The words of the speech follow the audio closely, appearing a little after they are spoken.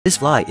This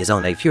fly is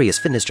on a furious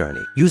fitness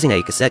journey, using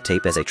a cassette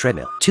tape as a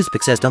treadmill,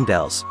 toothpicks as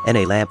dumbbells, and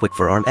a lamp wick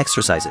for arm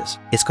exercises.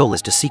 Its goal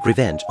is to seek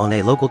revenge on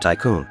a local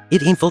tycoon.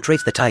 It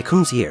infiltrates the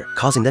tycoon's ear,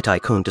 causing the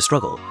tycoon to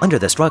struggle. Under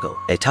the struggle,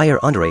 a tire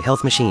under a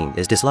health machine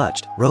is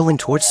dislodged, rolling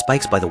towards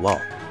spikes by the wall.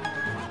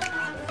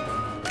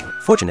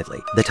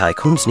 Fortunately, the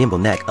tycoon's nimble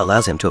neck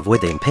allows him to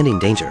avoid the impending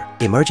danger.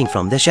 Emerging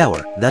from the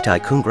shower, the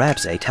tycoon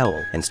grabs a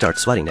towel and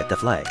starts swatting at the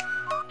fly.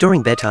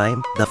 During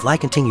bedtime, the fly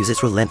continues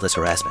its relentless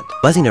harassment.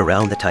 Buzzing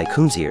around the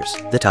tycoon's ears,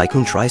 the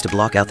tycoon tries to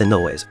block out the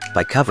noise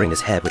by covering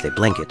his head with a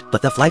blanket,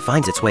 but the fly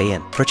finds its way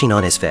in, perching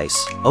on his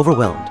face.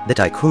 Overwhelmed, the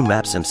tycoon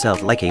wraps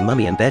himself like a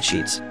mummy in bed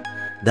sheets.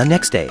 The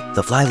next day,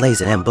 the fly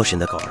lays an ambush in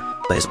the car,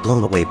 but is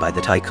blown away by the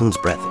tycoon's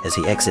breath as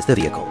he exits the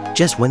vehicle.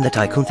 Just when the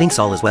tycoon thinks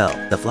all is well,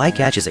 the fly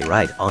catches a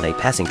ride on a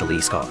passing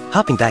police car.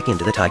 Hopping back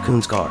into the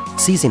tycoon's car,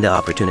 seizing the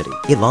opportunity,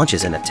 it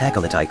launches an attack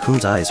on the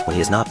tycoon's eyes when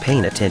he is not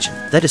paying attention.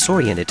 The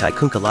disoriented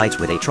tycoon collides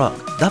with a truck.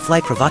 The fly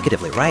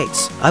provocatively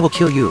writes, "I will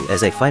kill you,"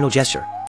 as a final gesture.